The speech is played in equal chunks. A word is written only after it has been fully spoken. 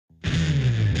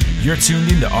You're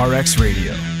tuned into RX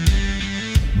Radio.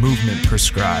 Movement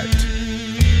prescribed.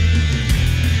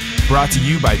 Brought to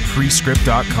you by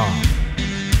Prescript.com.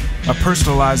 A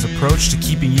personalized approach to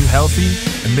keeping you healthy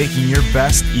and making your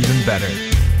best even better.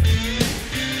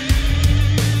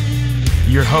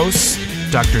 Your hosts,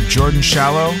 Dr. Jordan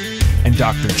Shallow and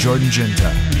Dr. Jordan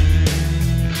Jinta.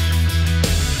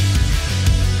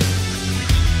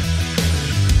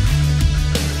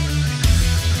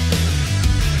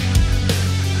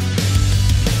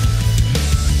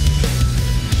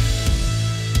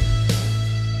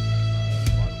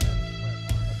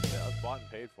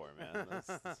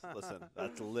 Listen,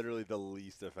 that's literally the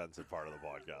least offensive part of the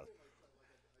podcast.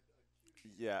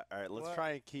 Yeah, all right, let's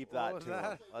try and keep that to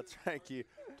him. Let's try and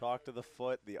talk to the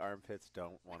foot. The armpits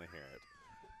don't want to hear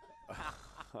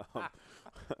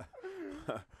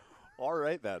it. All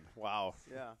right then. Wow.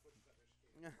 Yeah.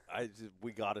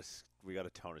 We gotta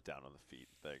tone it down on the feet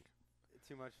thing.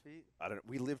 Too much feet?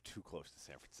 We live too close to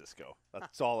San Francisco.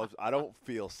 That's all. I don't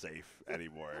feel safe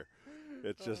anymore.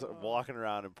 It's just walking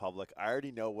around in public. I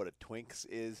already know what a Twinks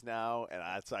is now, and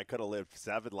I could have lived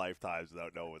 7 lifetimes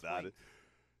without knowing what that is.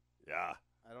 Yeah.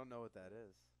 I don't know what that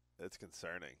is. It's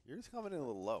concerning. You're just coming in a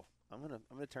little low. I'm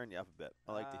gonna turn you up a bit.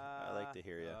 I like to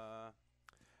hear you.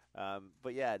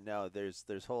 But yeah, no.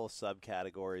 There's whole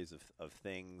subcategories of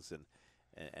things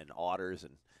and otters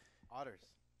and otters.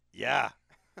 Yeah.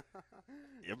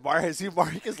 I see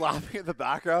Mark is laughing in the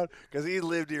background because he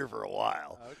lived here for a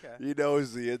while. Okay. He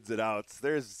knows the ins and outs.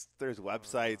 There's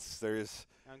websites, there's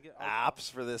apps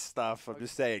for this stuff. I'm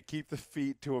just saying, keep the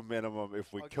feet to a minimum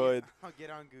if we could. I'll get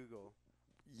on Google.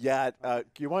 Yeah,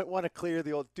 you might want to clear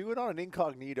the old. Do it on an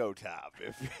incognito tab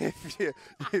if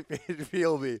you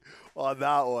feel me on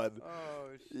that one. Oh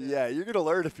shit. Yeah, you're gonna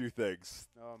learn a few things.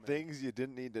 Oh, man. Things you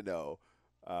didn't need to know.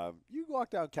 You walk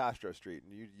down Castro Street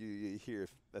and you hear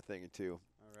a thing or two.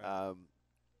 All right.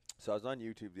 So I was on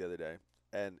YouTube the other day,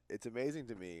 and it's amazing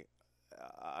to me.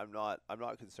 I'm not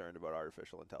concerned about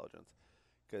artificial intelligence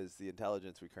because the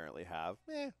intelligence we currently have,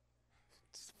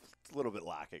 it's a little bit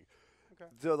lacking. Okay.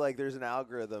 So like, there's an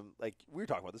algorithm. Like we were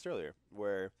talking about this earlier,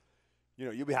 where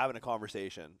you'll be having a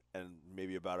conversation and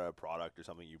maybe about a product or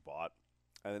something you bought,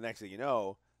 and the next thing you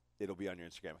know, it'll be on your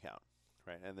Instagram account,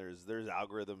 right? And there's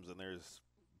algorithms and there's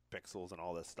pixels and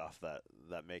all this stuff that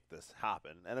make this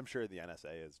happen, and I'm sure the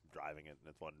NSA is driving it, and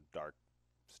it's one dark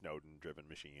Snowden-driven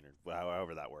machine, or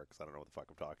however that works. I don't know what the fuck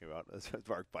I'm talking about. As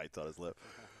Mark bites on his lip.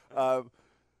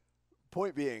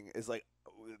 Point being is, like,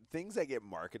 things that get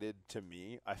marketed to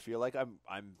me, I feel like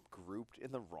I'm grouped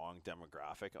in the wrong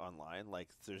demographic online. Like,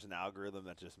 there's an algorithm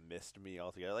that just missed me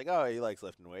altogether. Like, oh, he likes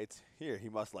lifting weights. Here, he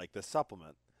must like this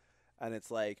supplement, and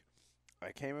it's like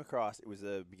I came across. It was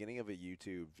the beginning of a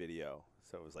YouTube video.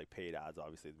 So it was like paid ads,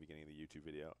 obviously, at the beginning of the YouTube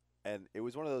video. And it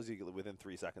was one of those, within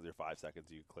 3 seconds or 5 seconds,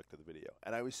 you click to the video.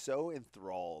 And I was so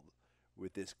enthralled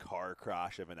with this car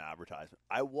crash of an advertisement.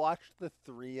 I watched the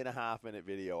 3.5-minute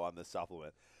video on the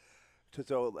supplement.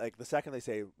 So, like, the second they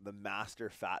say the master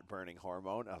fat-burning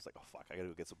hormone, I was like, oh, fuck, I got to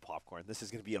go get some popcorn. This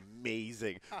is going to be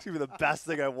amazing. It's going to be the best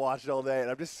thing I've watched all day.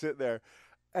 And I'm just sitting there.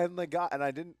 And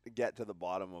I didn't get to the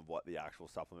bottom of what the actual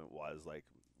supplement was, like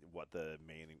what the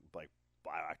main, like,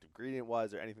 bioactive ingredient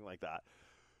was or anything like that,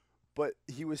 but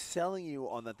he was selling you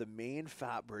on that the main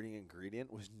fat burning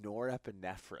ingredient was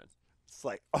norepinephrine. It's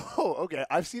like, oh, okay,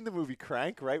 I've seen the movie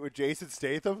Crank, right, with Jason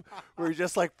Statham, where he's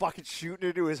just like fucking shooting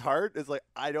into his heart. It's like,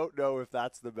 I don't know if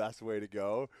that's the best way to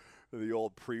go, the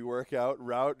old pre-workout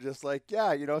route. Just like,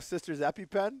 yeah, Sister's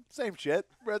EpiPen, same shit,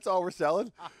 that's all we're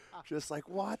selling. Just like,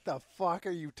 what the fuck are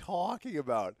you talking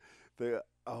about?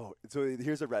 So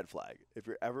here's a red flag. If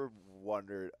you're ever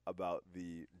wondered about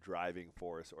the driving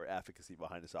force or efficacy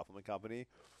behind a supplement company,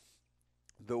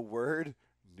 the word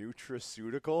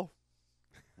nutraceutical,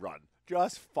 run.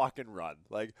 Just fucking run.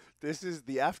 Like, this is,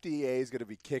 the FDA is going to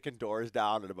be kicking doors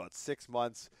down in about 6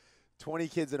 months. 20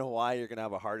 kids in Hawaii are going to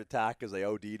have a heart attack because they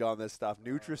OD'd on this stuff.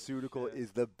 Nutraceutical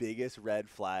is the biggest red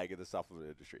flag in the supplement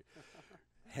industry.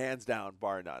 Hands down,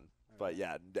 bar none. But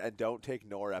yeah, and don't take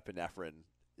norepinephrine.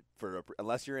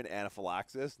 Unless you're in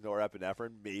anaphylaxis,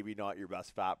 norepinephrine, maybe not your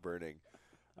best fat-burning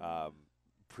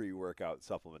pre-workout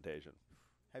supplementation.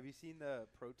 Have you seen the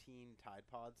protein Tide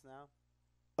Pods now?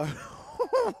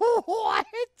 What?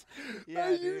 Yeah,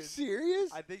 Are you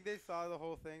serious? I think they saw the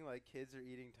whole thing, like kids are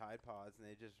eating Tide Pods, and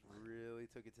they just really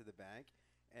took it to the bank.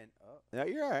 And no,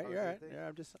 you're all right. You're all right. Thing? Yeah,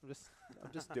 I'm just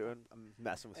I'm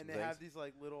messing with some and they things. have these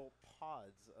like little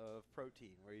pods of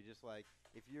protein where you just like,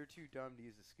 if you're too dumb to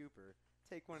use a scooper,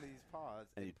 take one of these pods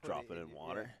and you put drop it in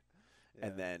water,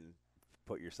 and then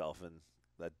put yourself in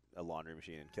a laundry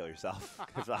machine and kill yourself.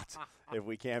 If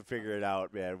we can't figure it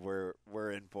out, man,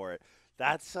 we're in for it.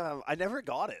 That's I never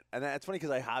got it, and it's funny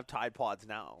because I have Tide Pods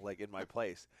now, like in my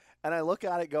place, and I look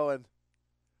at it going,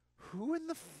 who in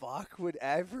the fuck would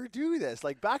ever do this?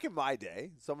 Like back in my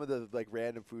day, some of the like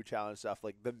random food challenge stuff,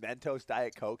 like the Mentos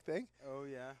Diet Coke thing. Oh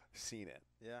yeah. Seen it.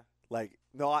 Yeah. Like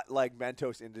not like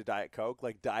Mentos into Diet Coke,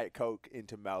 like Diet Coke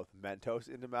into mouth, Mentos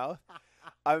into mouth.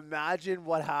 Imagine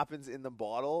what happens in the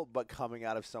bottle, but coming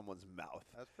out of someone's mouth.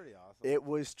 That's pretty awesome. It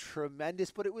was tremendous,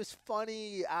 but it was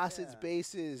funny. Acids,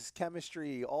 bases,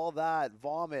 chemistry, all that,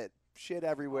 vomit, shit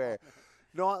everywhere.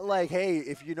 Not like, hey,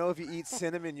 if you eat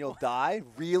cinnamon, you'll die.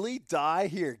 Really? Die?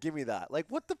 Here, give me that. Like,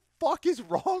 what the fuck is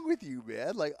wrong with you,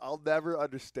 man? Like, I'll never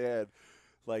understand,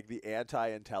 like, the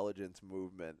anti-intelligence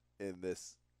movement in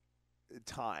this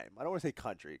time. I don't want to say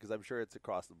country, because I'm sure it's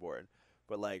across the board.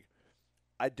 But, like,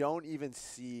 I don't even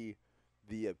see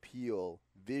the appeal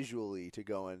visually to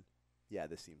going, yeah,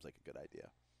 this seems like a good idea.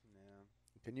 Yeah.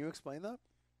 Can you explain that?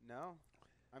 No.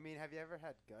 I mean, have you ever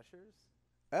had Gushers?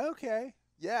 Okay.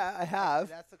 Yeah, I have.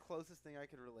 That's the closest thing I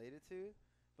could relate it to.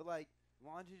 But, like,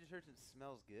 laundry detergent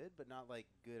smells good, but not, like,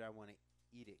 good I want to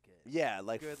eat it good. Yeah,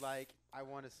 like... Good, like, I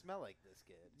want to smell like this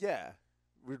good. Yeah.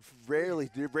 Rarely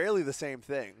the same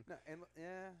thing. No, and,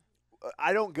 yeah.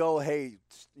 I don't go, hey,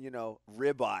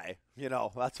 ribeye.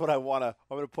 That's what I want to.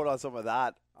 I'm going to put on some of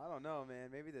that. I don't know, man.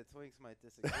 Maybe the Twinks might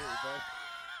disagree,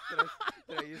 but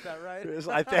did I use that right?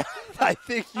 I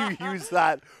think you use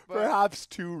that perhaps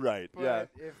too right. But yeah.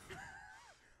 If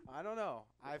I don't know.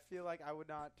 I feel like I would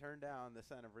not turn down the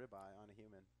scent of ribeye on a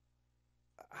human.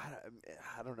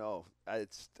 I don't know. I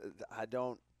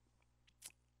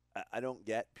don't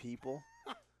get people.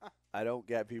 I don't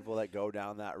get people that go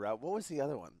down that route. What was the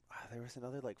other one? There was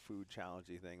another like food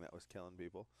challengey thing that was killing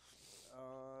people.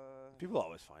 People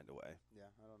always find a way. Yeah,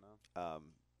 I don't know.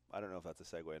 I don't know if that's a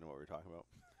segue into what we were talking about.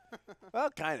 Well,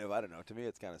 kind of. I don't know. To me,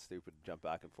 it's kind of stupid to jump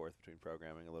back and forth between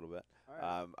programming a little bit. All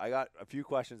right. I got a few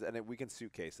questions, and we can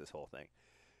suitcase this whole thing.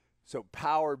 So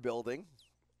power building.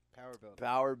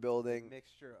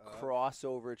 Mixture of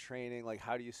crossover training. Like,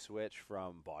 how do you switch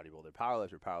from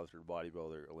powerlifter to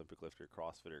bodybuilder, Olympic lifter,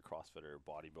 crossfitter,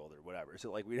 bodybuilder, whatever.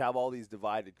 So, like, we'd have all these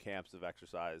divided camps of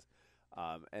exercise.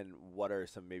 And what are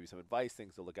some advice,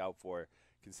 things to look out for,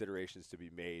 considerations to be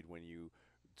made when you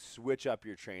switch up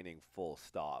your training full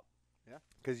stop? Yeah.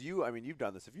 Because you've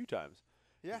done this a few times.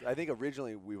 Yeah. I think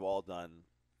originally we've all done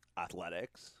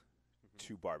athletics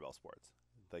to barbell sports.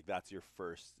 Like that's your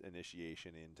first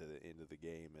initiation into the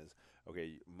game is,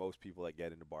 okay, most people that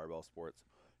get into barbell sports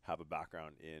have a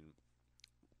background in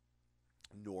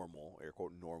normal, air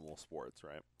quote, normal sports,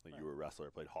 right? Like you were a wrestler,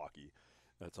 played hockey.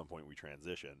 At some point we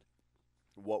transitioned.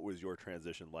 What was your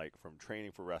transition like from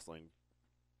training for wrestling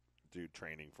to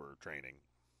training for training?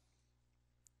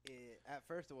 At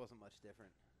first it wasn't much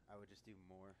different. I would just do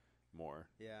more. More?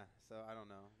 Yeah, so I don't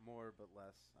know. More but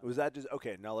less. Was that just,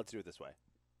 okay, now let's do it this way.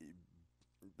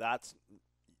 That's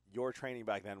your training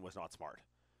back then was not smart.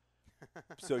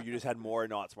 So you just had more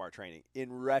not smart training.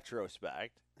 In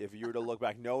retrospect, if you were to look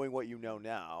back, knowing what you know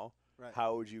now, right.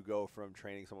 How would you go from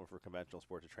training someone for conventional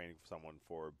sport to training someone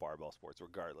for barbell sports,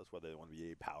 regardless whether they want to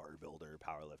be a power builder,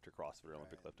 power lifter, CrossFit, or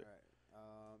Olympic lifter? Right.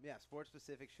 Yeah, sport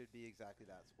specific should be exactly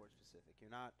that. Sport specific.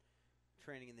 You're not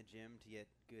training in the gym to get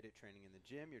good at training in the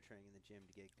gym. You're training in the gym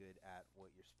to get good at what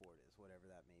your sport is, whatever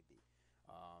that may be.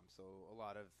 So a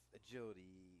lot of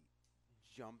agility,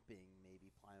 jumping,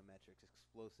 maybe plyometrics,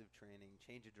 explosive training,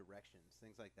 change of directions,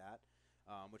 things like that,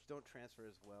 which don't transfer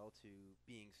as well to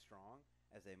being strong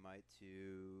as they might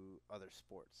to other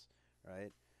sports,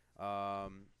 right?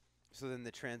 So then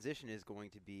the transition is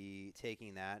going to be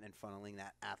taking that and funneling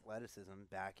that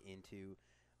athleticism back into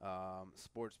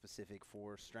sport-specific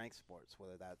for strength sports,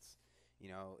 whether that's,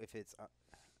 if it's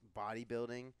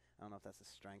bodybuilding. I don't know if that's a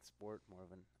strength sport, more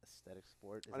of an aesthetic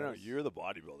sport. I don't know. You're the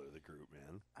bodybuilder of the group,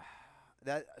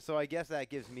 man. So I guess that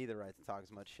gives me the right to talk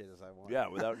as much shit as I want. Yeah,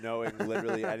 without knowing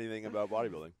literally anything about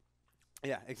bodybuilding.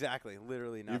 Yeah, exactly.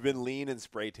 Literally nothing. You've been lean and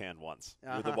spray tan once.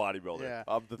 You're the bodybuilder. Yeah.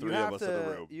 Of the three of us in the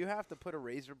room. You have to put a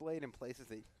razor blade in places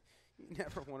that you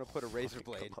never want to put a razor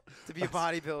blade to be a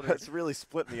bodybuilder. That's really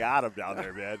splitting the atom down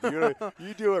there, man.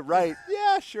 You do it right.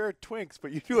 Yeah, sure, Twinks,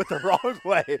 but you do it the wrong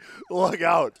way. Look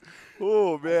out.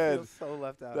 Oh, man. I feel so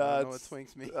left out. I don't know what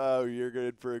Twinks mean. Oh, you're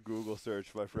good for a Google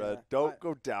search, my friend. Yeah, Don't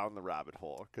go down the rabbit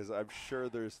hole, because I'm sure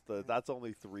that's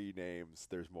only 3 names.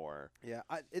 There's more. Yeah,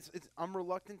 I'm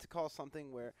reluctant to call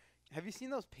something where. Have you seen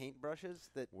those paintbrushes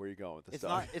that? Where are you going with this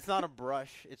stuff? It's not a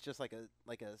brush. It's just like a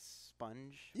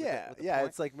sponge. Yeah, with a yeah. point.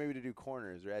 It's like maybe to do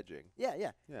corners or edging. Yeah.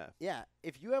 Yeah. Yeah.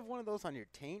 If you have one of those on your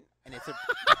taint and it's a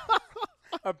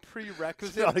a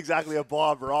prerequisite. It's not exactly a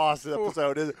Bob Ross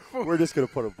episode, is it? We're just going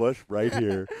to put a bush right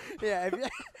here. Yeah,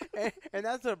 and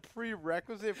that's a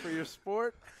prerequisite for your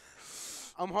sport.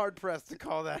 I'm hard-pressed to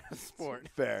call that a sport.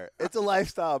 Fair. It's a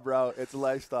lifestyle, bro. It's a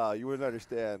lifestyle. You wouldn't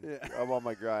understand. Yeah. I'm on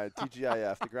my grind.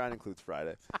 TGIF. The grind includes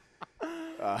Friday.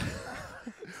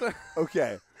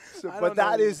 Okay. So, but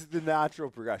that is the natural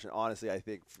progression, honestly, I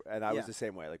think. And I was the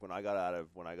same way. Like, when I got out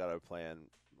of playing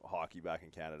hockey back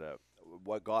in Canada,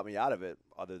 what got me out of it,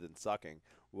 other than sucking,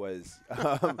 was the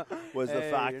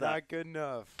fact you're that not good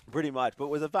enough. pretty much, but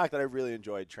was the fact that I really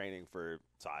enjoyed training for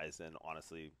size, and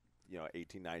honestly,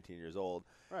 18, 19 years old,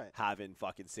 having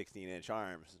fucking 16-inch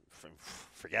arms,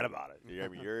 forget about it. I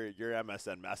mean, your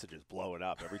MSN message is blowing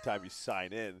up every time you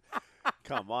sign in.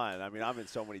 Come on. I mean, I'm in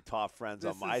so many top friends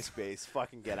on MySpace.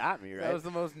 Fucking get at me, right? That was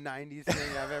the most 90s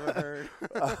thing I've ever heard.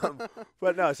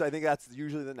 But no, so I think that's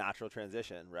usually the natural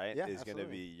transition, right? Yeah, is going to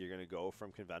be, you're going to go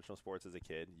from conventional sports as a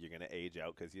kid. You're going to age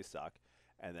out because you suck.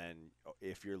 And then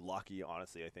if you're lucky,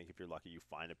 honestly, I think if you're lucky, you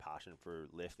find a passion for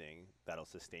lifting that'll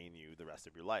sustain you the rest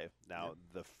of your life. Now,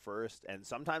 the first and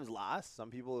sometimes last, some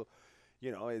people,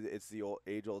 it's the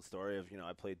age-old story of,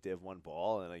 I played Div 1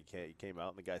 ball, and he came out,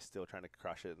 and the guy's still trying to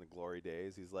crush it in the glory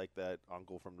days. He's like that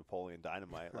uncle from Napoleon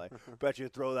Dynamite. Like, bet you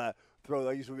throw that.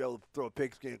 I used to be able to throw a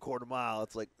pigskin a quarter mile.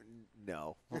 It's like,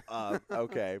 no.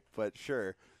 Okay, but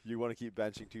sure. You want to keep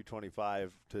benching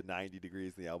 225 to 90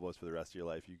 degrees in the elbows for the rest of your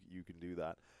life, you can do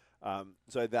that.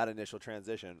 So that initial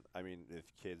transition, I mean, if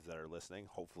kids that are listening,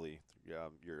 hopefully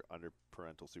you're under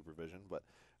parental supervision, but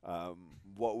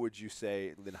what would you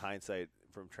say, in hindsight,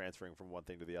 from transferring from one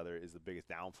thing to the other is the biggest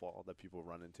downfall that people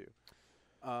run into?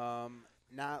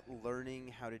 Not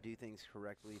learning how to do things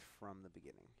correctly from the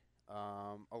beginning.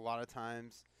 A lot of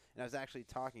times, and I was actually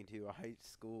talking to a high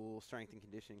school strength and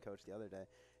conditioning coach the other day,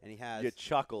 and he has... You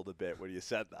chuckled a bit when you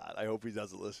said that. I hope he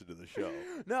doesn't listen to the show.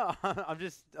 No, I'm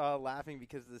just laughing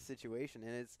because of the situation,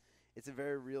 and it's a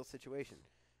very real situation.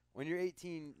 When you're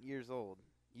 18 years old,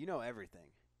 you know everything.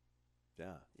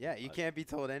 Yeah. Yeah, you can't be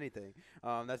told anything.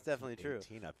 That's definitely true.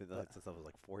 18, I've been that since I was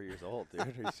like 4 years old, dude.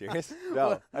 Are you serious?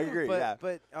 No, I agree,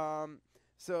 But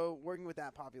so working with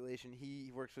that population,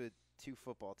 he works with 2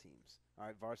 football teams. All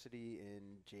right, varsity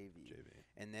and JV.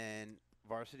 And then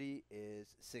varsity is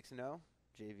 6-0,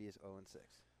 JV is 0-6.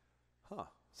 Huh.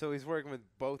 So he's working with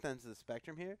both ends of the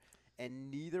spectrum here, and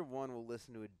neither one will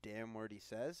listen to a damn word he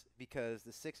says because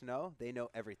the 6-0, they know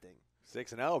everything.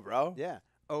 6-0, bro. Yeah.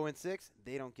 0-6,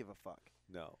 they don't give a fuck.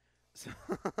 No.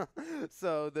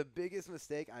 So the biggest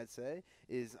mistake I'd say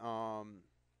is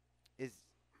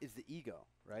the ego,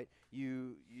 right?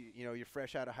 You're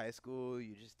fresh out of high school.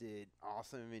 You just did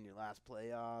awesome in your last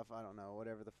playoff. I don't know,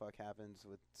 whatever the fuck happens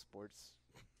with sports.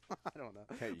 I don't know.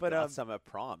 Hey, you got some at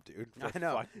prom, dude. I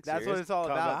know. That's what it's all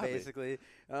about, basically.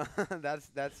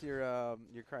 That's your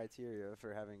criteria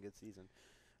for having a good season.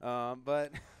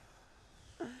 But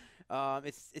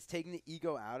it's taking the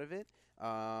ego out of it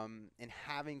and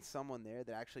having someone there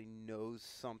that actually knows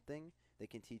something that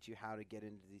can teach you how to get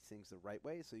into these things the right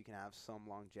way so you can have some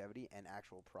longevity and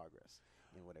actual progress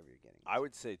in whatever you're getting. I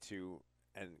would say, too,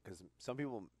 and because some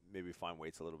people maybe find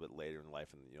weights a little bit later in life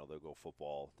and, they'll go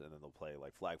football and then they'll play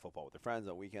like flag football with their friends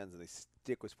on weekends and they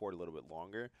stick with sport a little bit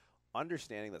longer,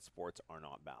 understanding that sports are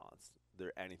not balanced.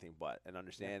 They're anything but. And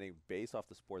understanding based off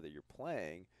the sport that you're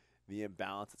playing, the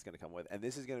imbalance that's going to come with. And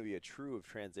this is going to be a true of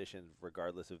transition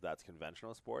regardless if that's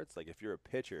conventional sports. Like if you're a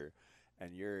pitcher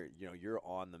and you're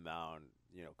on the mound,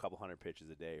 a couple hundred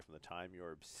pitches a day from the time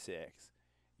you're 6,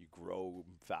 you grow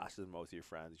faster than most of your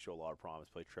friends, you show a lot of promise,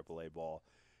 play AAA ball.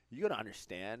 You got to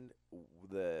understand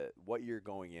what you're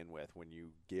going in with when you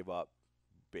give up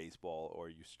baseball or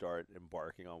you start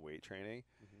embarking on weight training.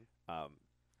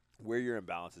 Where your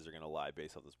imbalances are going to lie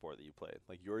based on the sport that you played.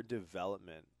 Like your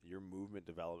development, your movement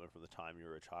development from the time you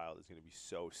were a child is going to be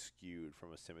so skewed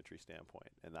from a symmetry standpoint.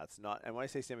 And that's not, and when I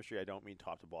say symmetry, I don't mean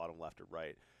top to bottom, left or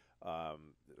right,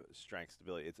 strength,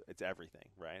 stability. It's everything,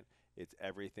 right? It's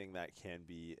everything that can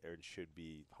be or should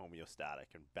be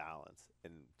homeostatic and balanced.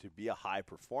 And to be a high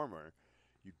performer,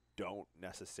 you don't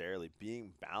necessarily,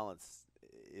 being balanced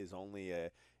is only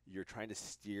you're trying to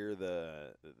steer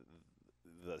the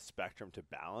spectrum to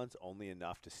balance only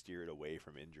enough to steer it away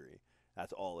from injury.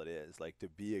 That's all it is. Like to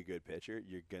be a good pitcher,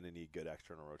 you're going to need good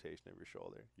external rotation of your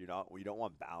shoulder. You don't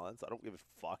want balance. I don't give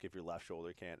a fuck if your left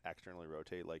shoulder can't externally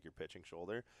rotate like your pitching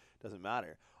shoulder. Doesn't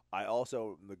matter.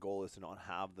 The goal is to not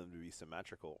have them to be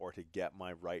symmetrical or to get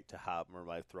my right to have, or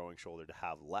my throwing shoulder to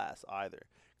have less either.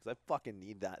 Because I fucking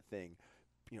need that thing,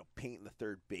 painting the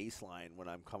third baseline when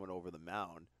I'm coming over the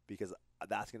mound because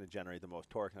that's going to generate the most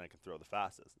torque and I can throw the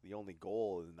fastest. The only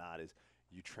goal in that is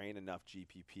you train enough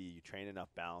GPP, you train enough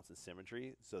balance and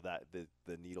symmetry so that the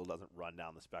needle doesn't run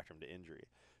down the spectrum to injury.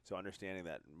 So understanding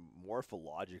that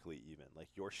morphologically even, like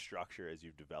your structure as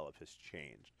you've developed has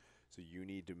changed. So you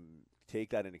need to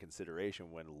take that into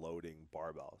consideration when loading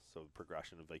barbells. So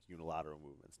progression of like unilateral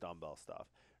movements, dumbbell stuff.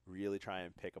 Really try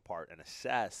and pick apart and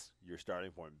assess your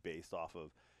starting point based off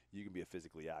of, you can be a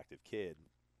physically active kid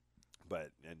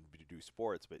and do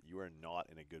sports, but you are not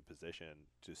in a good position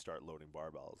to start loading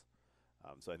barbells.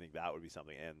 So I think that would be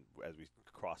something. And as we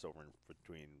cross over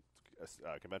between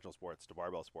conventional sports to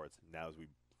barbell sports, now as we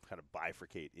kind of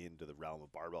bifurcate into the realm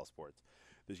of barbell sports,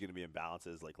 there's going to be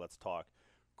imbalances. Like, let's talk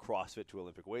CrossFit to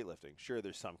Olympic weightlifting. Sure,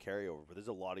 there's some carryover, but there's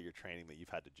a lot of your training that you've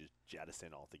had to just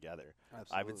jettison altogether.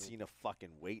 Absolutely. I haven't seen a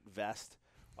fucking weight vest,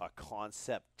 a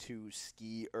Concept 2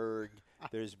 ski erg.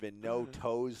 There's been no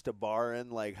toes to barring.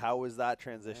 Like, how was that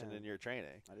transition in your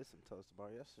training? I did some toes to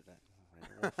bar yesterday.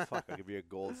 Well, fuck, I could be a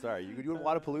gold star. You doing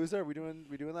Wadapalooza? Are we doing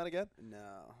that again?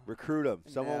 No. Recruit him.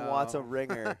 Someone wants a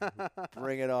ringer.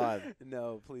 Bring it on.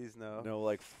 No, please no. No,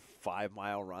 like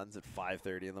 5-mile runs at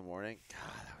 5:30 in the morning.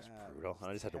 God, that was brutal.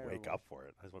 I just had to wake up for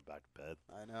it. I just went back to bed.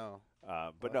 I know.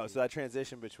 But no, so that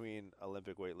transition between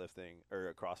Olympic weightlifting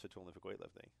or CrossFit to Olympic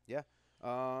weightlifting. Yeah.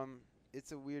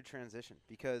 It's a weird transition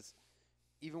because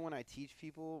even when I teach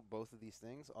people both of these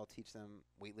things, I'll teach them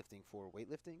weightlifting for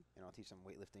weightlifting, and I'll teach them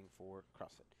weightlifting for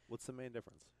CrossFit. What's the main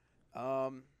difference?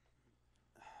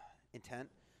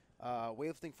 Intent.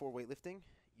 Weightlifting for weightlifting,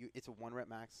 it's a 1 rep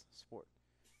max sport.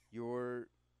 The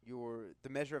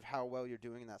measure of how well you're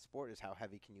doing in that sport is how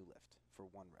heavy can you lift for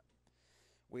 1 rep.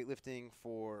 Weightlifting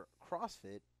for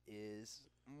CrossFit is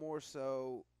more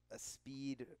so a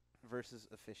speed versus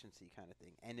efficiency kind of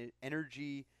thing, and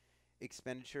energy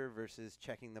expenditure versus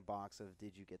checking the box of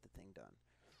did you get the thing done.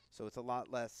 So it's a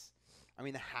lot less. I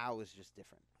mean, the how is just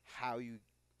different. How you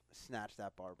snatch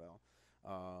that barbell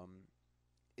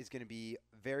is going to be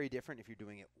very different if you're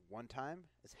doing it 1 time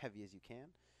as heavy as you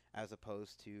can, as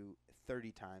opposed to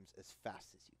 30 times as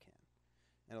fast as you can.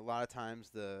 And a lot of times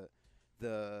I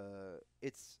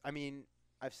mean,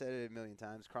 I've said it a million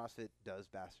times, CrossFit does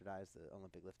bastardize the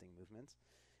Olympic lifting movements.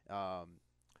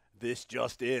 This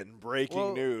just in,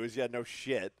 breaking news. Yeah, no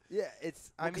shit. Yeah,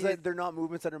 they're not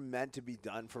movements that are meant to be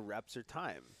done for reps or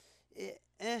time.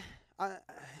 Said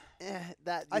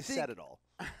it all.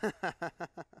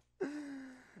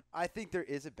 I think there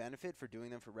is a benefit for doing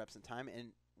them for reps and time,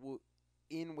 and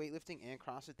in weightlifting and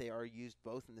CrossFit, they are used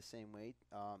both in the same way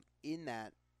in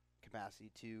that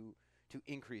capacity to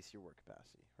increase your work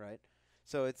capacity, right?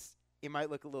 So it might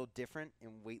look a little different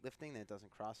in weightlifting than it does in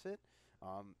CrossFit.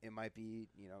 It might be,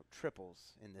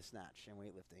 triples in the snatch in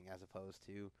weightlifting as opposed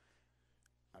to,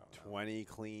 I don't know, 20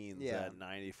 cleans at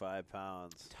 95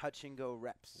 pounds. Touch and go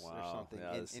reps or something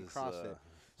in CrossFit.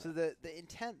 So the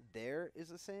intent there is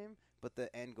the same, but the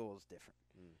end goal is different.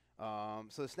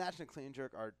 So the snatch and clean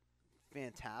jerk are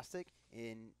fantastic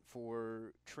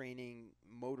for training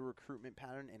motor recruitment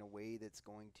pattern in a way that's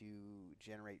going to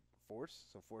generate force,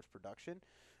 so force production.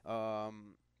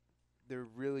 They're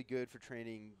really good for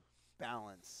training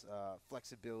balance,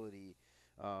 flexibility,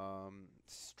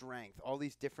 strength, all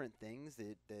these different things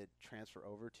that transfer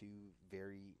over to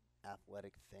very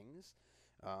athletic things.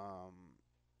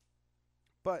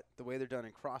 But the way they're done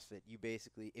in CrossFit, you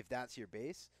basically, if that's your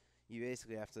base, you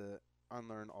basically have to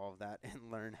unlearn all of that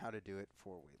and learn how to do it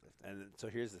for weightlifting. And so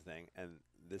here's the thing, and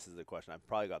this is the question I've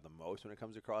probably got the most when it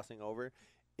comes to crossing over,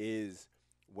 is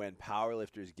when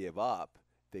powerlifters give up,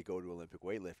 they go to Olympic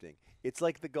weightlifting. It's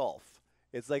like the golf.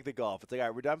 It's like, all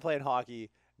right, we're done playing hockey.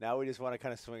 Now we just want to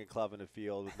kind of swing a club in the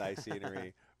field with nice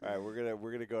scenery. All right,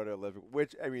 we're gonna go to Olympic,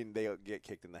 which, I mean, they get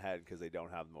kicked in the head because they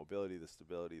don't have the mobility, the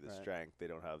stability, the strength. They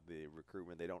don't have the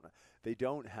recruitment. They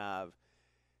don't have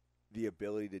the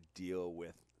ability to deal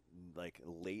with like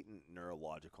latent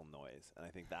neurological noise. And I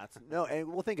think that's and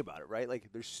we'll think about it, right?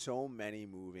 Like, there's so many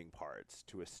moving parts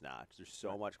to a snatch. There's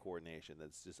so much coordination.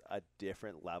 That's just a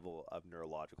different level of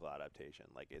neurological adaptation.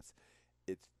 Like, it's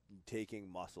taking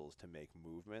muscles to make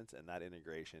movements, and that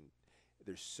integration,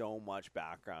 there's so much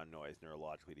background noise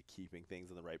neurologically to keeping things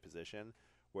in the right position,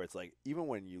 where it's like, even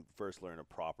when you first learn a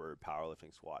proper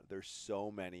powerlifting squat, there's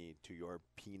so many, to your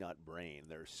peanut brain,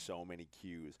 there's so many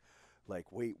cues.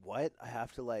 Like, wait, what? I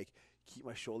have to, like, keep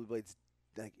my shoulder blades,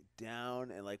 like,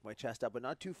 down and, like, my chest up, but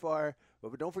not too far.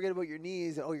 But don't forget about your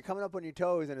knees. Oh, you're coming up on your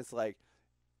toes. And it's like,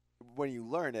 when you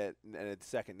learn it and it's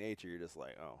second nature, you're just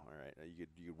like, oh, all right. You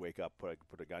could wake up, put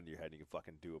a gun to your head, and you can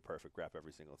fucking do a perfect rep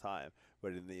every single time.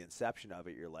 But in the inception of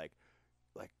it, you're like,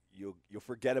 like you'll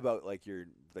forget about like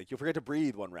you'll forget to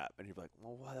breathe one rep, and you're like,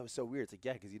 well, wow, that was so weird. It's like,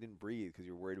 yeah, because you didn't breathe because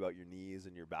you're worried about your knees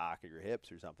and your back or your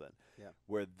hips or something. Yeah.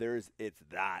 Where it's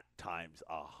that times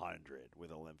 100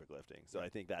 with Olympic lifting. So I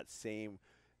think that same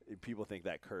people think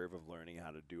that curve of learning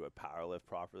how to do a power lift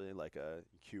properly, like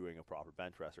cueing a proper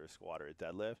bench press or a squat or a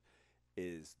deadlift,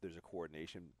 is there's a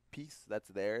coordination piece that's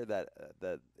there that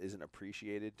isn't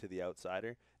appreciated to the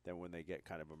outsider. Then when they get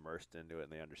kind of immersed into it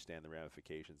and they understand the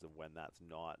ramifications of when that's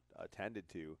not attended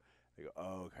to, they go,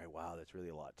 oh, okay, wow, that's really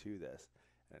a lot to this.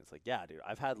 And it's like, yeah, dude,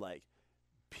 I've had like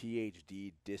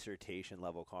PhD dissertation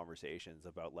level conversations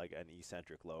about like an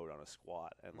eccentric load on a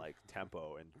squat and like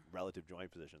tempo and relative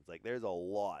joint positions. Like there's a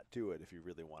lot to it if you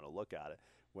really want to look at it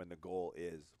when the goal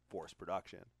is force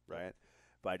production, right?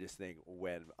 But I just think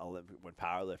when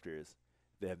powerlifters,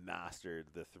 they have mastered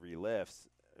the 3 lifts,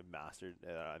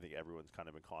 I think everyone's kind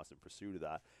of in constant pursuit of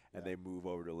that, and they move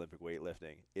over to Olympic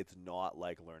weightlifting. It's not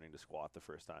like learning to squat the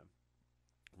first time,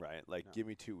 right? Like give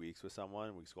me 2 weeks with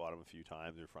someone, we squat them a few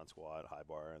times, or front squat, high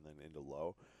bar, and then into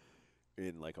low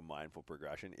in like a mindful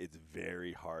progression. It's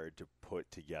very hard to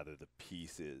put together the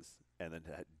pieces and then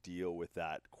to deal with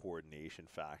that coordination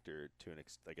factor to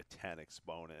like a 10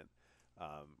 exponent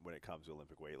when it comes to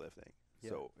Olympic weightlifting. Yeah.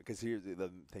 So, because here's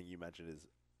the thing you mentioned is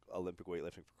Olympic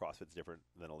weightlifting for CrossFit is different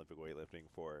than Olympic weightlifting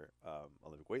for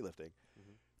Olympic weightlifting.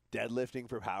 Mm-hmm. Deadlifting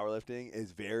for powerlifting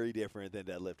is very different than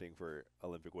deadlifting for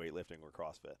Olympic weightlifting or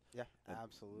CrossFit. Yeah, and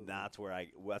absolutely. That's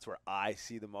where I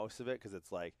see the most of it, because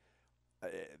it's like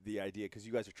the idea, because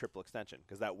you guys are triple extension,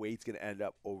 because that weight's going to end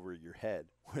up over your head,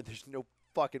 where there's no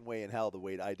fucking way in hell the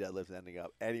weight I deadlift is ending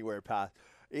up anywhere past.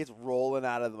 It's rolling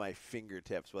out of my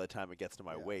fingertips by the time it gets to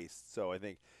my waist. So I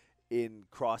think in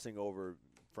crossing over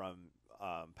from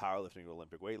powerlifting to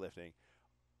Olympic weightlifting,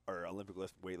 or Olympic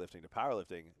weightlifting to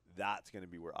powerlifting, that's going to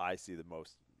be where I see the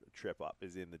most trip up,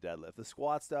 is in the deadlift. The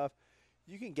squat stuff,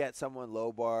 you can get someone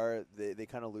low bar, they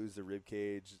kind of lose the rib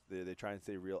cage, they try and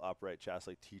stay real upright chest,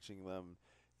 like teaching them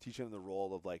the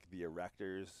role of like the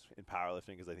erectors in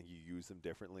powerlifting, because I think you use them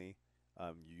differently.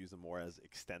 You use them more as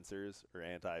extensors, or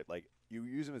you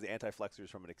use them as anti-flexors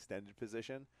from an extended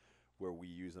position, where we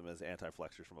use them as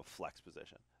anti-flexors from a flex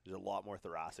position. There's a lot more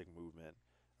thoracic movement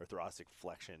or thoracic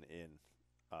flexion in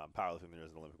powerlifting than there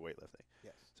is in Olympic weightlifting.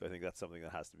 Yes. So I think that's something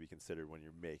that has to be considered when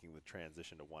you're making the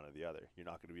transition to one or the other. You're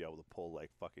not going to be able to pull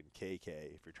like fucking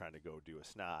KK if you're trying to go do a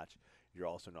snatch. You're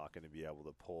also not going to be able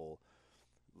to pull,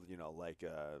 you're not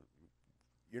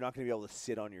going to be able to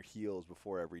sit on your heels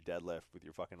before every deadlift with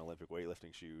your fucking Olympic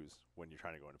weightlifting shoes when you're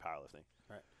trying to go into powerlifting.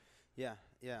 Right.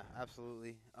 Yeah,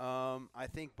 absolutely. I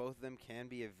think both of them can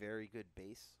be a very good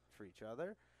base for each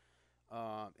other.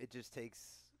 It just takes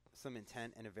some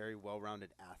intent and a very well-rounded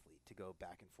athlete to go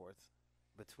back and forth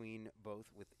between both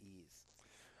with ease.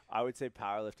 I would say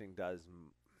powerlifting does.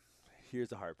 Here's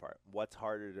the hard part. What's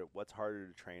harder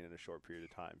to train in a short period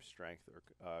of time, strength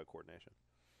or coordination?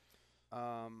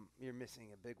 You're missing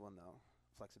a big one though: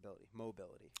 flexibility,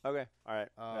 mobility. Okay, all right.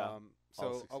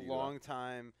 So a long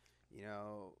time,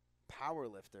 power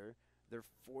lifter, they're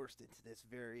forced into this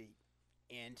very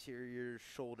anterior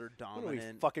shoulder dominant. What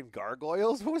are we, fucking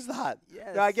gargoyles? What was that?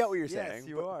 Yes. No, I get what you're saying. Yes,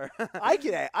 you are. I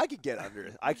could get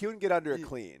under. I couldn't get under a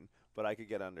clean, but I could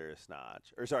get under a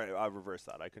snatch. Or sorry, I reversed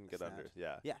that. I couldn't get under.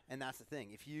 Yeah. Yeah, and that's the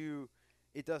thing.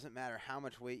 It doesn't matter how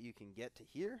much weight you can get to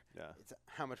here. Yeah. It's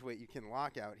how much weight you can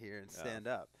lock out here and stand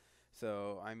up.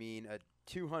 So, I mean, a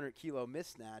 200-kilo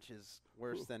missed snatch is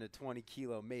worse than a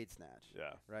 20-kilo made snatch.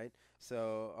 Yeah. Right?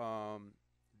 So,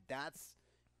 that's,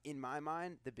 in my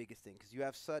mind, the biggest thing, because you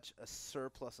have such a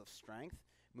surplus of strength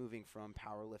moving from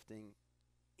powerlifting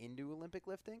into Olympic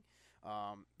lifting.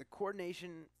 The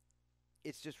coordination,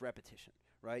 it's just repetition,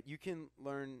 right? You can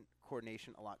learn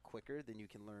coordination a lot quicker than you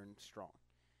can learn strong.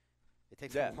 It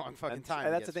takes a long fucking time.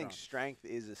 And that's the thing. Strength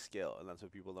is a skill, and that's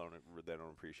what people don't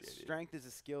appreciate. Strength is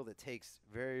a skill that takes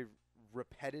very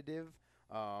repetitive,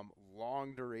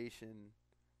 long duration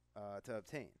to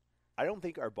obtain. I don't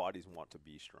think our bodies want to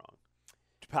be strong,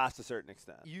 past a certain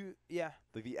extent.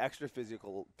 Like the extra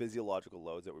physiological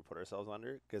loads that we put ourselves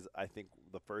under, because I think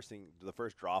the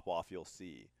first drop off you'll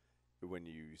see when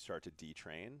you start to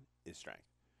detrain is strength.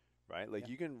 Right? Like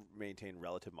you can maintain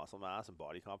relative muscle mass and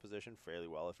body composition fairly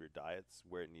well if your diet's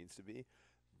where it needs to be.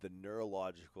 The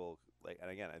neurological, and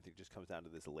again, I think it just comes down to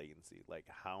this latency. Like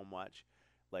how much,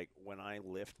 like when I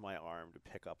lift my arm to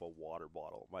pick up a water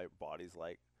bottle, my body's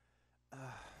like,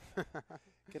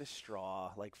 get a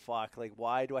straw. Like, fuck. Like,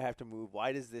 why do I have to move?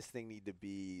 Why does this thing need to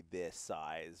be this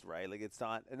size? Right? Like, it's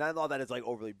not, and not that it's like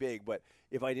overly big, but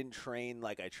if I didn't train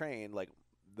like I train, like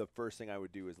the first thing I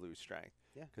would do is lose strength.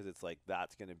 Yeah. Because it's like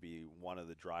that's going to be one of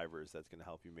the drivers that's going to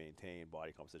help you maintain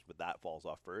body composition. But that falls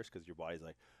off first because your body's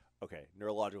like, okay,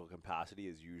 neurological capacity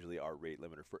is usually our rate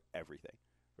limiter for everything,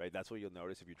 right? That's what you'll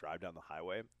notice if you drive down the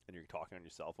highway and you're talking on your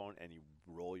cell phone and you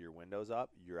roll your windows up,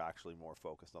 you're actually more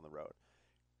focused on the road.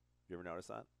 You ever notice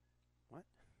that? What?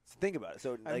 So think about it.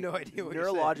 So I have no idea what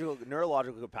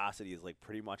neurological capacity is like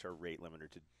pretty much our rate limiter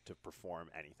to perform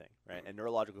anything, right? And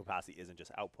neurological capacity isn't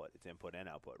just output; it's input and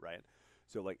output, right?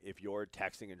 So like if you're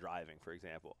texting and driving, for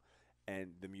example,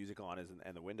 and the music on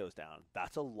and the windows down,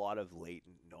 that's a lot of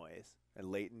latent noise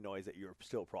that you're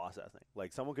still processing.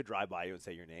 Like someone could drive by you and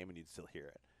say your name and you'd still hear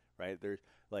it, right? There's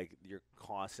like you're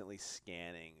constantly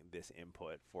scanning this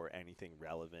input for anything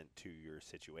relevant to your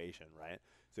situation, right?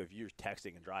 So if you're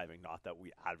texting and driving, not that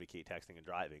we advocate texting and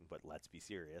driving, but let's be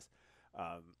serious.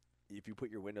 If you put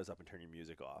your windows up and turn your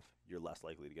music off, you're less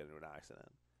likely to get into an accident.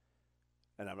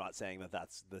 And I'm not saying that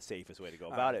that's the safest way to go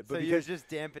about it. But so you're just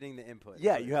dampening the input.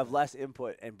 Yeah, you have less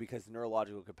input, and because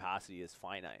neurological capacity is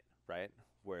finite, right?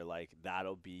 Where like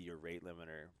that'll be your rate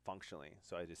limiter functionally.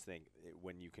 So I just think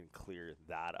when you can clear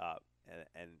that up,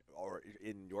 or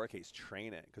in your case,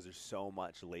 train it, because there's so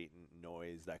much latent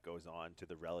noise that goes on to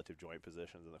the relative joint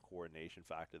positions and the coordination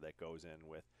factor that goes in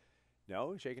with.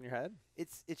 No, shaking your head.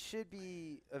 It should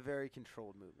be a very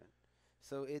controlled movement.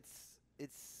 So it's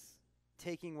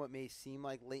taking what may seem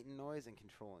like latent noise and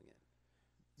controlling it.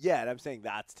 Yeah, and I'm saying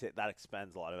that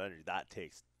expends a lot of energy. That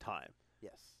takes time.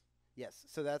 Yes.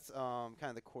 So that's kind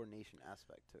of the coordination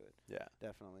aspect to it. Yeah.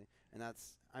 Definitely. And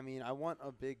that's, I mean, I want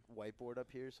a big whiteboard up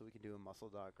here so we can do a muscle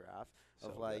dot graph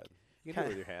of like. You can do it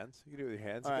with your hands. You can do it with your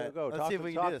hands. All right, Go. let's Talk see if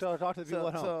we can do this. Talk to the people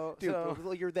at home.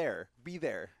 Dude, you're there. Be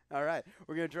there. All right.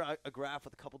 We're going to draw a graph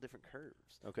with a couple different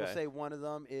curves. Okay. We'll say one of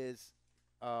them is,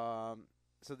 so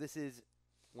this is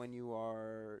when you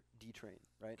are detrained,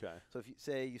 right? Okay. So if you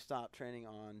say you stop training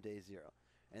on day 0,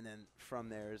 and then from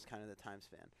there is kind of the time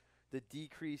span. The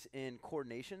decrease in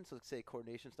coordination, so let's say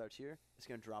coordination starts here, it's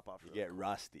going to drop off. You get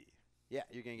rusty. Yeah,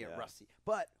 you're going to get rusty.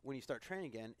 But when you start training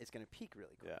again, it's going to peak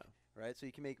really quick. Yeah. Right? So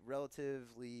you can make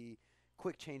relatively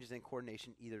quick changes in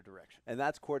coordination either direction. And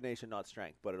that's coordination, not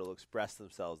strength, but it'll express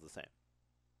themselves the same.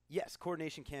 Yes,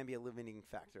 coordination can be a limiting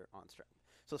factor on strength.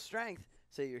 So strength,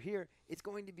 say you're here, it's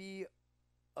going to be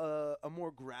a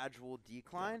more gradual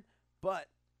decline, but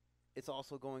it's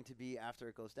also going to be, after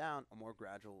it goes down, a more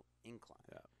gradual incline.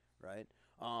 Yeah. Right?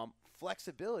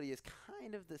 Flexibility is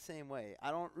kind of the same way.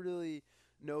 I don't really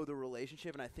know the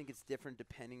relationship, and I think it's different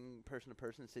depending person to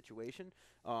person situation.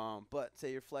 But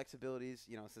say your flexibility is,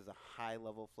 this is a high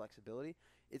level of flexibility.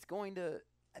 It's going to,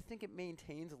 I think it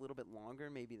maintains a little bit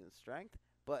longer maybe than strength,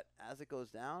 but as it goes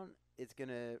down, it's going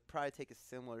to probably take a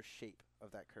similar shape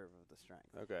of that curve of the strength.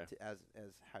 Okay. As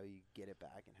how you get it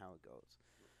back and how it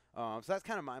goes. So that's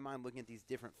kind of my mind looking at these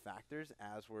different factors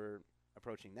as we're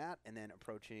approaching that, and then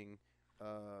approaching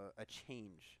a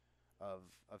change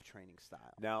of training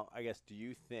style. Now, I guess, do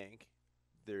you think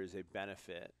there's a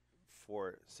benefit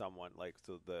for someone, like,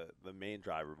 so the main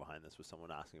driver behind this was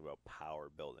someone asking about power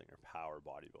building or power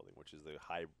bodybuilding, which is the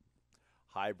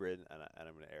hybrid, and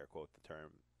I'm going to air quote the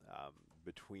term,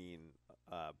 between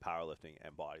powerlifting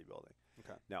and bodybuilding.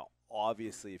 Okay. Now,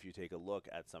 obviously, if you take a look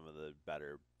at some of the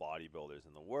better bodybuilders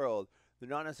in the world, they're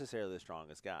not necessarily the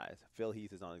strongest guys. Phil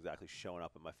Heath is not exactly showing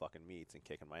up at my fucking meets and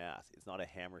kicking my ass. It's not a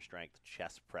hammer strength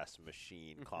chest press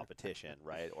machine competition,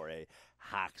 right? Or a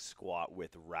hack squat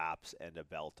with wraps and a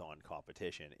belt on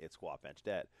competition. It's squat, bench,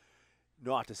 dead.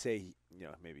 Not to say,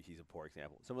 maybe he's a poor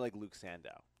example. Someone like Luke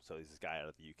Sandow. So he's this guy out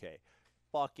of the UK.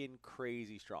 Fucking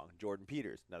crazy strong. Jordan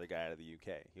Peters, another guy out of the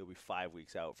UK. He'll be 5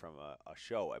 weeks out from a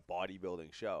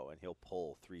bodybuilding show, and he'll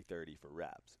pull 330 for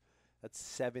reps. That's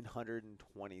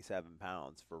 727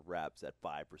 pounds for reps at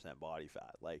 5% body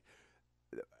fat. Like,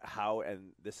 how,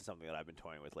 and this is something that I've been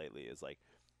toying with lately, is like,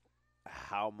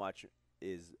 how much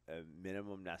is a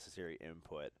minimum necessary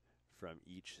input from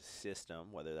each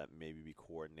system, whether that maybe be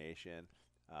coordination,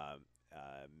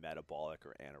 metabolic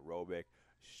or anaerobic,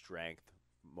 strength,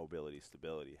 mobility,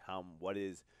 stability. What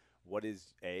is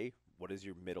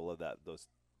your middle of that? Those,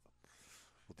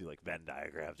 we'll do like Venn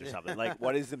diagrams or something. Like,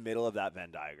 what is the middle of that Venn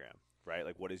diagram, right?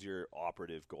 Like, what is your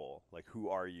operative goal? Like, who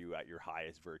are you at your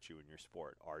highest virtue in your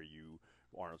sport? Are you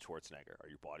Arnold Schwarzenegger? Are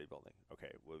you bodybuilding?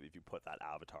 Okay, well, if you put that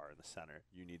avatar in the center,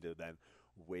 you need to then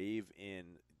wave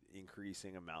in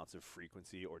increasing amounts of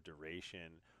frequency or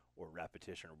duration or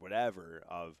repetition or whatever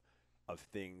of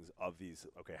things of these.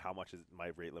 Okay, how much is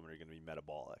my rate limiter going to be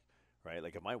metabolic, right?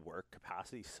 Like, if my work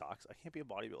capacity sucks, I can't be a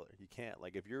bodybuilder. You can't.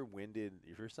 Like, if you're winded,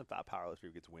 if you're some fat powerlifter who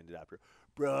gets winded after,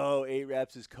 bro, 8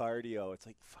 reps is cardio. It's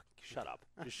like, fuck, shut up.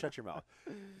 Just shut your mouth.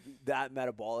 That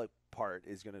metabolic part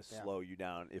is going to slow you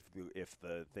down if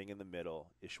the thing in the middle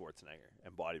is Schwarzenegger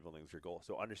and bodybuilding is your goal.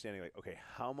 So understanding like, okay,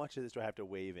 how much of this do I have to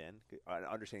wave in?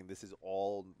 Understanding this is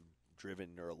all driven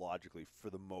neurologically for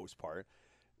the most part,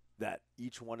 that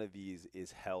each one of these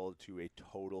is held to a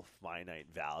total finite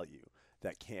value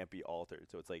that can't be altered.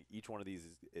 So it's like each one of these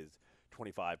is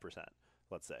 25%,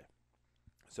 let's say.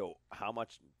 So how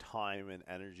much time and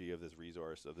energy of this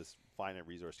resource, of this finite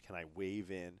resource, can I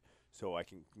wave in so I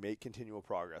can make continual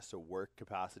progress, so work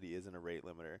capacity isn't a rate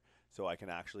limiter, so I can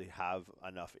actually have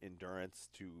enough endurance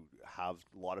to have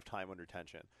a lot of time under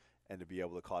tension and to be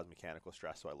able to cause mechanical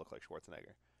stress so I look like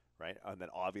Schwarzenegger, right? And then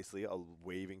obviously a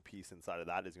waving piece inside of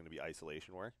that is going to be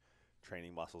isolation work.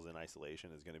 Training muscles in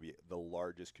isolation is going to be the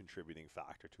largest contributing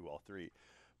factor to all three.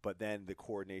 But then the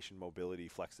coordination, mobility,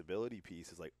 flexibility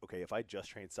piece is like, okay, if I just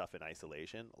train stuff in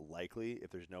isolation, likely if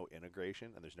there's no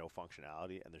integration and there's no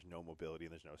functionality and there's no mobility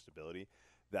and there's no stability,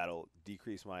 that'll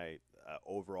decrease my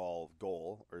overall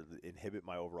goal or inhibit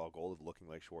my overall goal of looking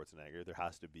like Schwarzenegger. There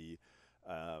has to be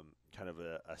kind of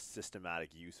a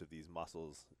systematic use of these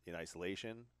muscles in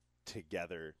isolation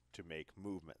together to make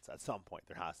movements. At some point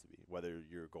there has to be, whether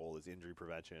your goal is injury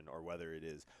prevention or whether it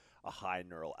is a high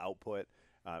neural output.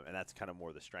 And that's kind of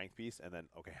more the strength piece. And then,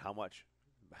 okay, how much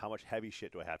heavy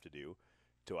shit do I have to do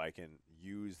so I can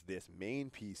use this main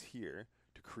piece here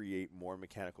to create more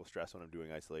mechanical stress when I'm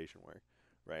doing isolation work,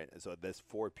 right? And so this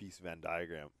 4-piece Venn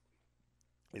diagram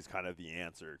is kind of the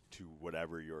answer to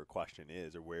whatever your question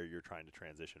is or where you're trying to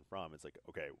transition from. It's like,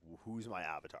 okay, who's my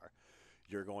avatar?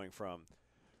 You're going from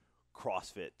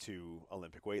CrossFit to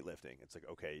Olympic weightlifting. It's like,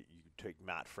 okay, you take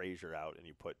Matt Fraser out and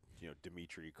you put,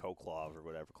 Dmitry Koklov or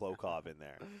whatever, Klokov in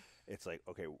there. It's like,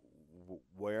 okay,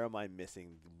 where am I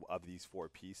missing of these 4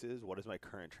 pieces? What does my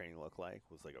current training look like?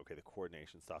 Was like, okay, the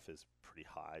coordination stuff is pretty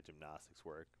high. Gymnastics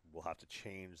work, we'll have to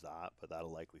change that, but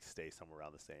that'll likely stay somewhere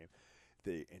around the same.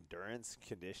 The endurance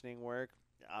conditioning work,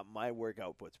 my work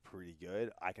output's pretty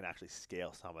good. I can actually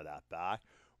scale some of that back.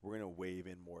 We're going to wave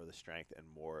in more of the strength and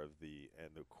more of the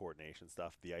coordination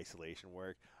stuff, the isolation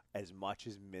work, as much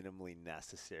as minimally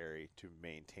necessary to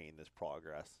maintain this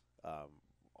progress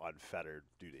unfettered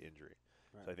due to injury.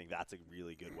 Right. So I think that's a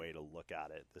really good way to look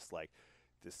at it.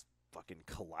 This fucking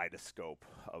kaleidoscope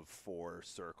of 4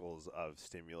 circles of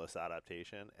stimulus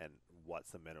adaptation and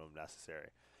what's the minimum necessary.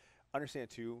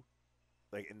 Understand too,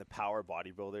 like in the power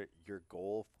bodybuilder, your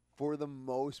goal for the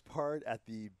most part at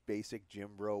the basic gym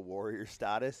bro warrior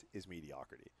status is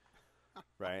mediocrity,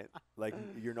 right? Like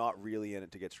you're not really in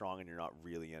it to get strong and you're not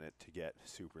really in it to get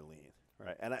super lean,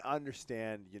 right? And I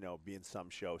understand, being some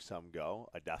show, some go.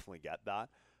 I definitely get that.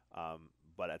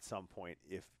 But at some point,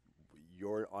 if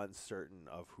you're uncertain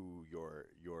of who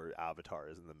your avatar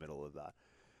is in the middle of that,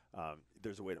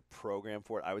 there's a way to program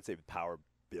for it. I would say the power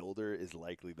builder is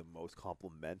likely the most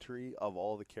complementary of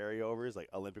all the carryovers. Like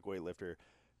Olympic weightlifter,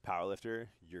 powerlifter,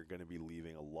 you're going to be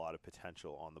leaving a lot of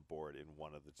potential on the board in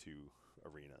one of the 2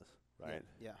 arenas, right?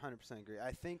 Yeah, 100% agree.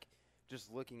 I think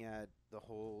just looking at the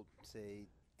whole, say,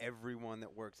 everyone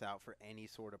that works out for any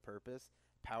sort of purpose,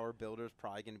 power builder is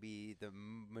probably going to be the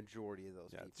majority of those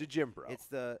people. It's a gym bro. It's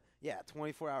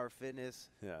 24-hour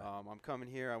fitness. Yeah. I'm coming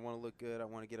here. I want to look good. I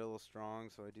want to get a little strong,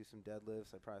 so I do some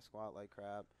deadlifts. I probably squat like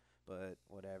crap, but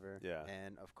whatever. Yeah.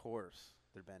 And, of course,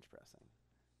 they're bench pressing.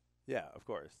 Yeah, of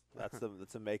course. That's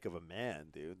the make of a man,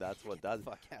 dude. That's what does.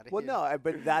 Fuck out of well, here. no,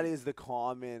 but that is the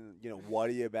common. What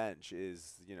do you bench?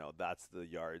 Is that's the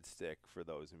yardstick for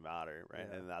those who matter, right?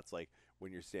 Yeah. And that's like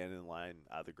when you're standing in line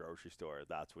at the grocery store.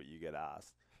 That's what you get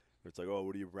asked. It's like, oh,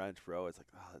 what do you bench, bro? It's like,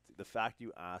 the fact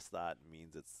you ask that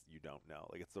means you don't know.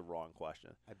 Like it's the wrong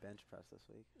question. I bench press this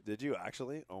week. Did you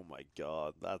actually? Oh my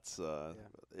god, that's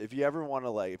if you ever want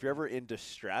to if you're ever in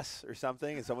distress or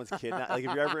something and someone's kidnapped, like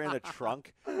if you're ever in a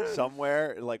trunk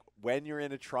somewhere, like when you're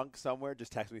in a trunk somewhere,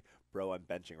 just text me, bro, I'm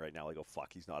benching right now. Like, oh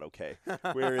fuck, he's not okay.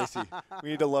 Where is he?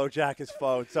 We need to low jack his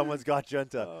phone. Someone's got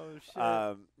junta. Oh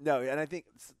shit. No, and I think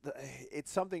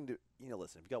it's something to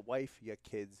listen. If you got wife, you got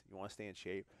kids, you want to stay in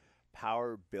shape.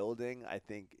 Power building, I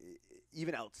think,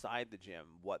 even outside the gym,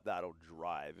 what that'll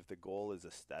drive. If the goal is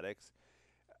aesthetics,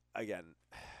 again,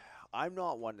 I'm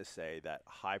not one to say that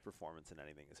high performance in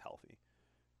anything is healthy,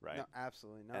 right? No,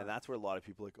 absolutely not. And that's where a lot of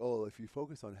people are like, oh, if you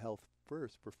focus on health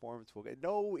first, performance will get.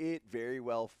 No, it very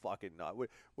well fucking not.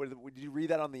 Did you read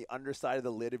that on the underside of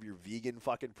the lid of your vegan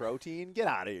fucking protein? Get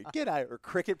out of here. Get out. Or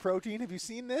cricket protein. Have you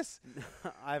seen this?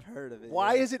 I've heard of it.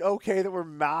 Why is it okay that we're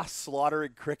mass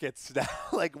slaughtering crickets now?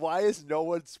 Like, why is no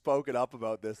one spoken up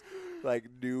about this, like,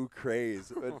 new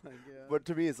craze? But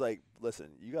to me, it's like, listen,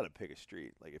 you got to pick a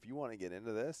street. Like, if you want to get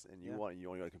into this and you want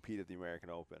to compete at the American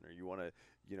Open or you want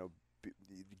to,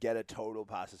 get a total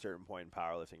past a certain point in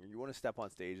powerlifting, or you want to step on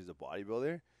stage as a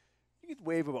bodybuilder, you could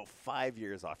wave about 5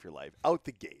 years off your life out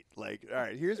the gate. Like, all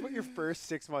right, here's what your first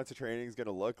 6 months of training is going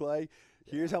to look like.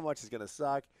 Here's how much it's going to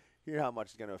suck. Here's how much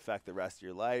it's going to affect the rest of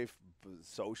your life,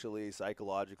 socially,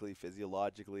 psychologically,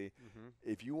 physiologically.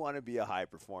 If you want to be a high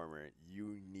performer,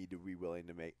 you need to be willing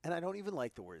to make, and I don't even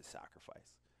like the word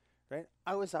sacrifice, right?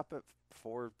 I was up at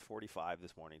 4:45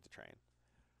 this morning to train.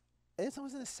 It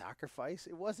wasn't a sacrifice.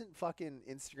 It wasn't fucking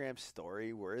Instagram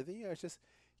story worthy. I was just,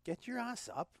 get your ass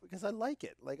up because I like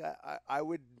it. Like I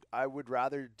would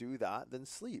rather do that than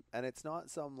sleep. And it's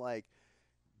not some like,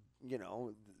 you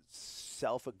know,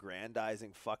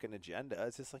 self-aggrandizing fucking agenda.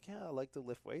 It's just like, yeah, I like to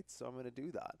lift weights, so I'm going to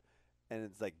do that. And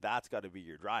it's like, that's got to be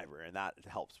your driver. And that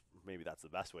helps. Maybe that's the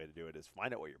best way to do it, is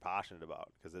find out what you're passionate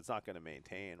about, because it's not going to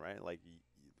maintain, right? Like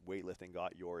weightlifting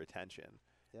got your attention,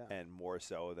 and more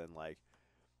so than like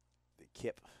the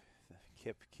kip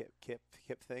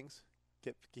things.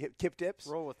 Kip dips.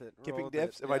 Roll with it. Kipping with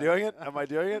dips. it. Am I doing it? Am I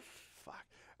doing it? Fuck.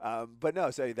 But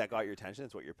no, so that got your attention.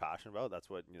 It's what you're passionate about. That's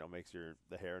what, you know, makes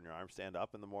the hair on your arm stand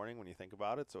up in the morning when you think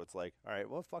about it. So it's like, all right,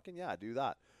 well, fucking yeah, do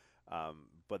that.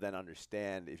 But then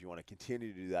understand, if you want to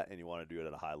continue to do that and you want to do it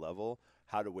at a high level,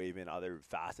 how to wave in other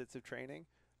facets of training,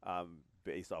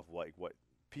 based off what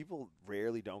people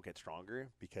rarely don't get stronger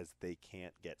because they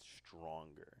can't get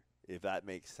stronger, if that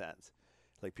makes sense.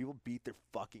 Like, people beat their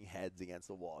fucking heads against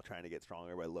the wall trying to get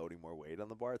stronger by loading more weight on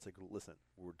the bar. It's like, listen,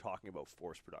 we're talking about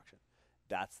force production.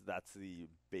 That's the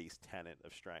base tenet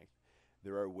of strength.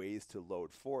 There are ways to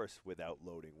load force without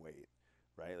loading weight,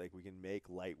 right? Like, we can make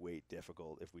lightweight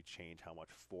difficult if we change how much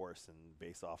force, and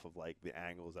based off of like the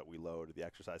angles that we load, or the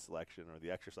exercise selection, or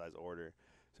the exercise order.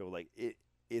 So like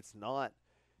it's not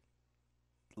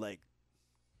like,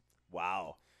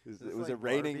 wow. Is it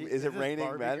raining? Is it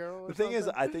raining, man? The thing is,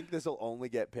 I think this will only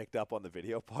get picked up on the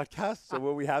video podcast. So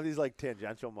when we have these like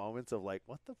tangential moments of like,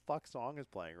 what the fuck song is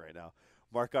playing right now?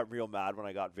 Mark got real mad when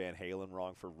I got Van Halen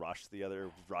wrong for Rush, the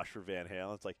other Rush for Van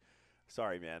Halen. It's like,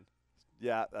 sorry, man.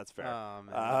 Yeah, that's fair.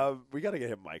 We got to get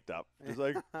him mic'd up. Just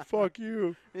like, fuck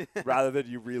you, rather than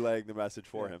you relaying the message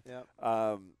for him. Yep.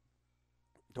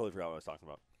 Totally forgot what I was talking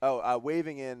about. Oh,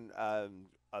 waving in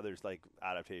others like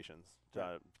adaptations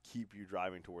to keep you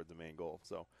driving towards the main goal.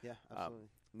 So yeah, absolutely.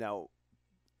 Now,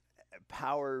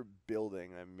 power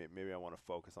building, maybe I want to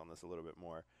focus on this a little bit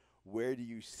more. Where do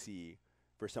you see,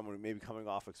 for someone maybe coming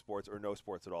off of sports or no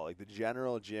sports at all, like the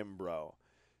general gym bro,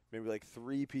 maybe like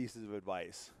 3 pieces of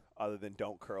advice other than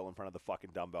don't curl in front of the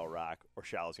fucking dumbbell rack or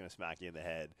Shallow's going to smack you in the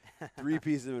head? 3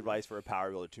 pieces of advice for a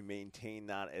power builder to maintain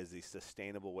that as a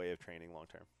sustainable way of training long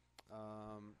term.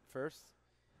 First,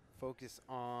 focus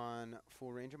on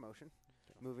full range of motion,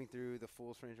 moving through the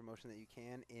fullest range of motion that you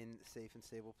can in safe and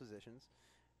stable positions.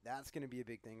 That's going to be a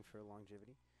big thing for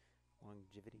longevity.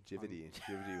 Longevity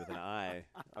with an I.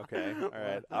 Okay, all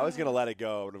right. I was going to let it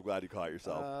go, but I'm glad you caught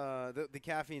yourself. The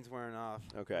caffeine's wearing off.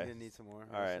 Okay. You're going to need some more.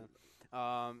 All right.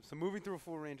 So moving through a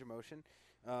full range of motion,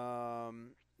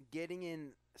 getting in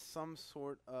some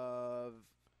sort of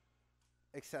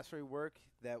accessory work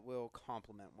that will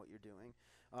complement what you're doing.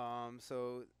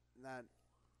 So that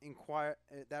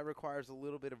requires a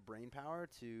little bit of brain power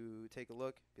to take a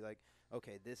look, be like,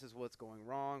 okay, this is what's going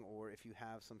wrong, or if you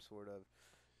have some sort of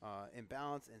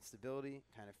imbalance, instability,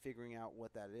 kind of figuring out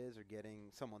what that is, or getting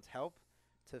someone's help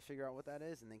to figure out what that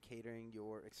is, and then catering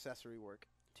your accessory work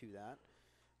to that.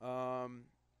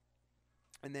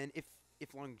 And then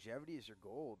if longevity is your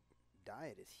goal,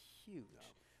 diet is huge.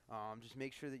 Just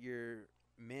make sure that you're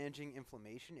managing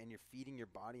inflammation and you're feeding your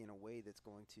body in a way that's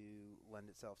going to lend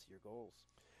itself to your goals.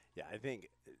 Yeah, I think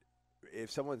if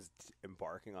someone's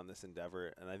embarking on this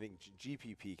endeavor, and I think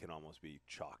GPP can almost be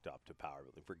chalked up to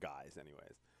powerlifting for guys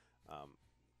anyways.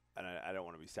 And I don't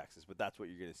want to be sexist, but that's what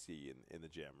you're going to see in the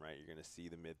gym, right? You're going to see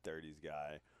the mid-30s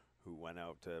guy who went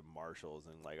out to Marshall's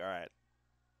and like, all right,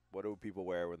 what do people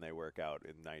wear when they work out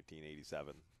in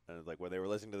 1987? And it's like, when they were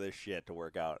listening to this shit to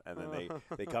work out, and then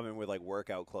they come in with like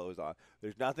workout clothes on.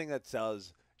 There's nothing that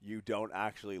says you don't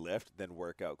actually lift than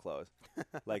workout clothes.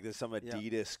 Like, there's some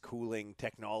Adidas cooling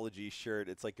technology shirt.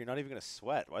 It's like, you're not even going to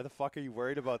sweat. Why the fuck are you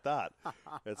worried about that?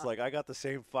 It's like, I got the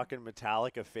same fucking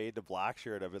Metallica fade to black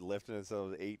shirt I've been lifting since I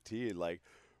was 18. Like,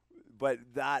 but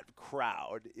that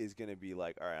crowd is going to be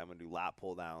like, all right, I'm going to do lat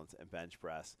pull downs and bench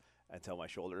press until my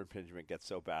shoulder impingement gets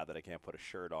so bad that I can't put a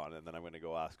shirt on, and then I'm going to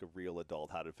go ask a real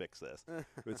adult how to fix this.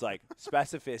 It's like,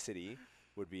 specificity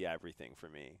would be everything for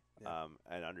me.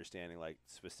 And understanding like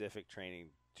specific training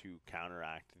to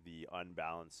counteract the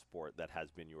unbalanced sport that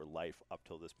has been your life up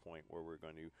till this point, where we're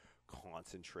going to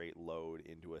concentrate load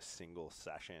into a single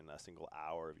session, a single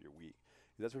hour of your week.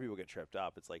 That's where people get tripped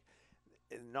up. It's like,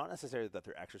 not necessarily that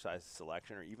their exercise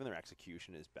selection or even their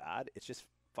execution is bad. It's just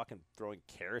fucking throwing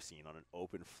kerosene on an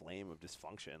open flame of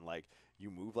dysfunction. Like, you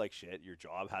move like shit. Your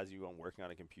job has you on working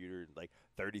on a computer like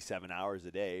 37 hours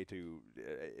a day to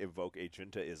evoke a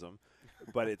juntaism,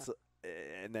 but it's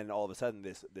and then all of a sudden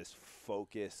this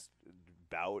focused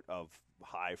bout of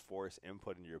high force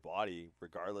input into your body,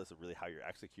 regardless of really how you're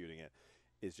executing it,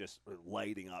 is just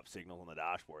lighting up signals on the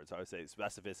dashboard. So I would say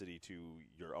specificity to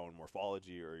your own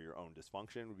morphology or your own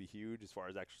dysfunction would be huge as far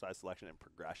as exercise selection and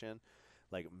progression.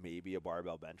 Like, maybe a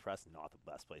barbell bench press, not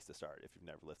the best place to start if you've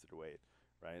never lifted a weight,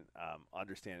 right?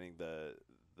 Understanding the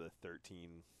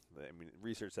 13, I mean,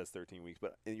 research says 13 weeks,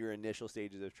 but in your initial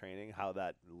stages of training, how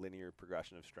that linear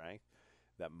progression of strength,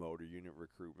 that motor unit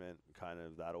recruitment, kind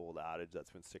of that old adage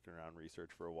that's been sticking around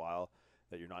research for a while,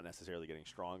 that you're not necessarily getting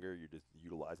stronger, you're just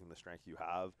utilizing the strength you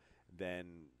have, then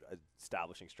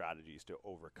establishing strategies to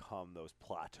overcome those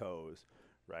plateaus,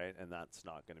 right? And that's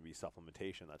not going to be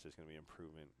supplementation, that's just going to be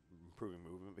improving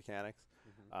movement mechanics.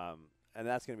 And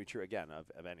that's going to be true, again,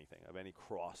 of anything, of any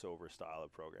crossover style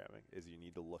of programming, is you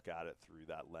need to look at it through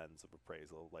that lens of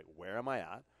appraisal. Like, where am I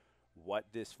at?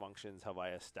 What dysfunctions have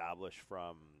I established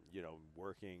from,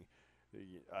 working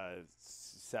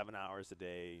 7 hours a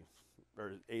day,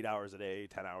 or 8 hours a day,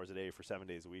 10 hours a day for 7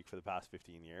 days a week for the past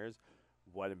 15 years?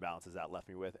 What imbalances that left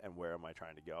me with, and where am I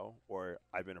trying to go? Or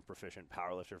I've been a proficient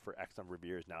powerlifter for X number of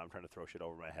years, now I'm trying to throw shit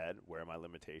over my head. Where are my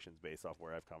limitations based off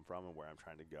where I've come from and where I'm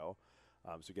trying to go?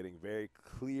 So getting very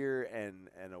clear and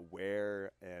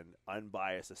aware and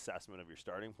unbiased assessment of your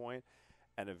starting point,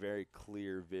 and a very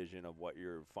clear vision of what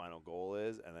your final goal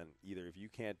is. And then either, if you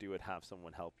can't do it, have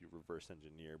someone help you reverse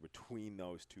engineer between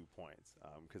those 2 points,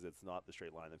 because it's not the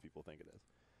straight line that people think it is.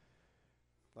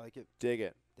 Like it. Dig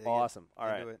it. Awesome. All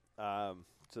right.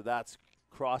 So that's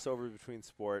crossover between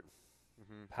sport,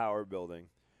 power building,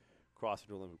 CrossFit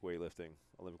to Olympic weightlifting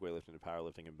to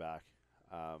powerlifting and back.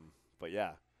 But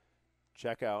yeah,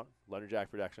 check out Lumberjack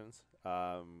Productions.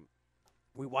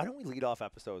 Why don't we lead off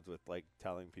episodes with like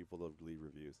telling people to leave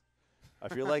reviews? I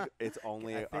feel like it's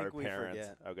only our parents.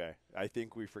 Forget. Okay. I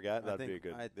think we forget.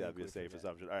 That'd be a safe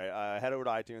assumption. All right. Head over to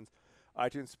iTunes,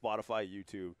 Spotify,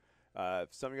 YouTube.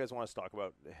 If some of you guys want us to talk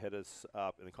about, hit us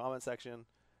up in the comment section.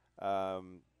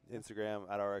 Instagram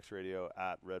at RX Radio,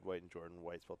 at Red, White, and Jordan,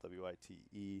 White spelled WITE,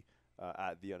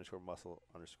 at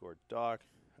 _the_doc.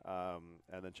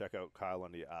 And then check out Kyle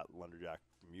Lundy at Lumberjack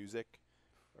Music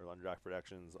or Lumberjack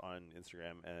Productions on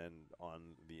Instagram and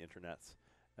on the internets.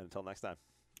 And until next time.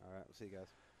 All right, we'll see you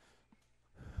guys.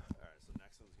 All right, so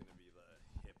next one's going to be